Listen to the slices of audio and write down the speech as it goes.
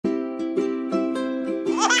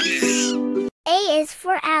A is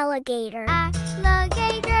for alligator.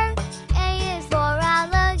 Alligator. A is for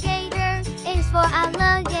alligator. A is for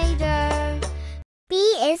alligator. B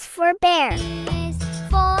is for bear. B is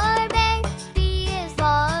for bear. B is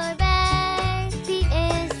for bear. B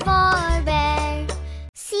is for bear.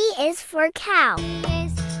 C is for cow. C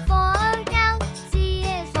is for cow. C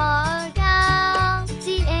is for cow.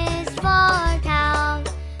 C is for cow.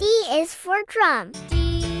 D is for drum. D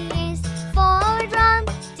is for drum.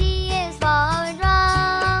 D is for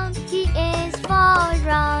drum. D is for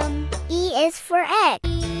drum. E is for egg.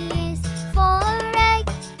 E is for egg.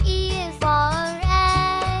 E is for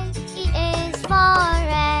egg. E is for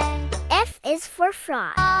egg. F is for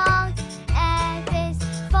frog. Frog. F is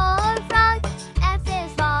for frog. F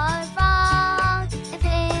is for frog. F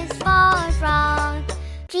is for frog.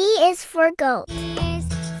 G is for goat. G is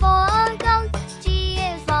for goat. G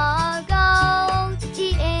is for goat.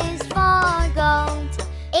 G is for goat.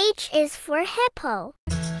 H is for hippo.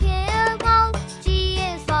 Hippo. G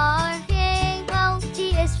is for hippo. G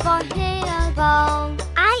is for hippo.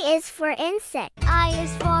 I is for insect. I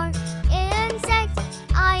is for insect.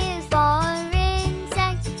 I is for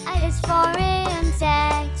insect. I is for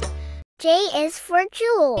insect. J is for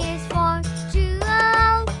jewel. J is for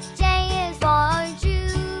jewel. J is for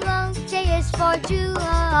jewel. J is for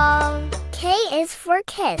jewel. K is for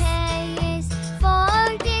kiss. K is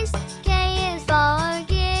for kiss. K is for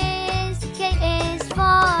kiss. K is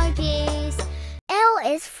for kiss. L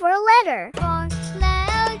is for letter. For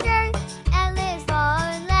letter. L is for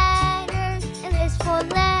letter. L is for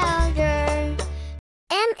letter.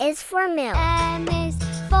 M is for milk. M is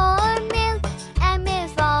for milk. M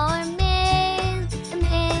is for milk. M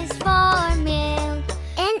is for milk.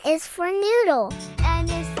 N is for noodle. N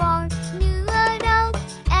is for noodle.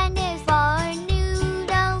 N is for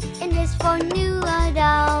noodle. N is for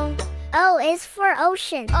noodle. O is for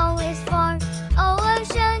ocean. O is for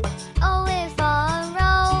ocean. O is for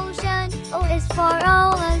ocean. O is for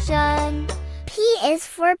ocean. P is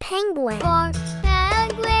for penguin. For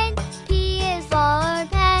penguin. P is for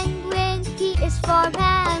penguin. P is for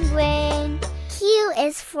penguin. Q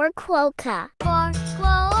is for quokka. For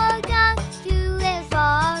quokka. Q is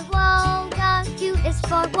for quokka. Q is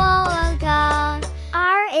for quokka.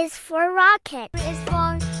 R is for rocket. R is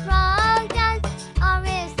for rocket. R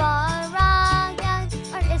is for rocket.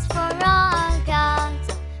 R is for rocket.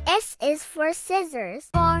 S is for scissors.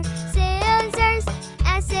 For scissors.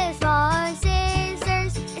 S is for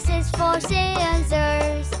scissors. S is for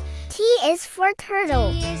scissors. T is for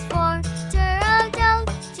turtle. T is for turtle.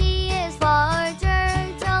 T is for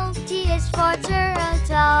turtle. T is for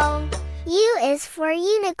turtle. U is for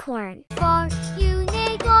unicorn. For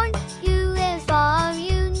unicorn. U is for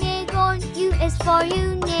unicorn. U is for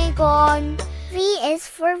unicorn. V is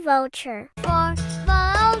for vulture. For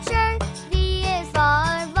vulture. V is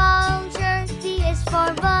for vulture. V is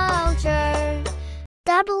for vulture.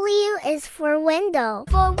 W is for window.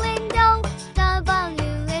 For window.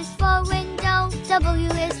 W is for window. W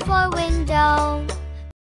is for window.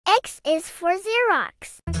 X is for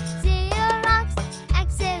Xerox. Xerox.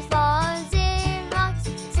 X is for Xerox.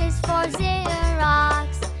 X is for Xerox.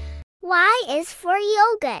 Y is for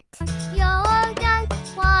yogurt. Yogurt.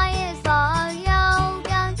 Y is for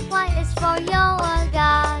yogurt. Y is for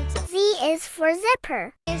yogurt. Z is for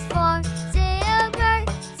zipper. Is for zipper.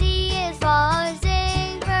 Z is for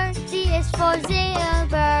zipper. Z is for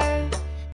zipper.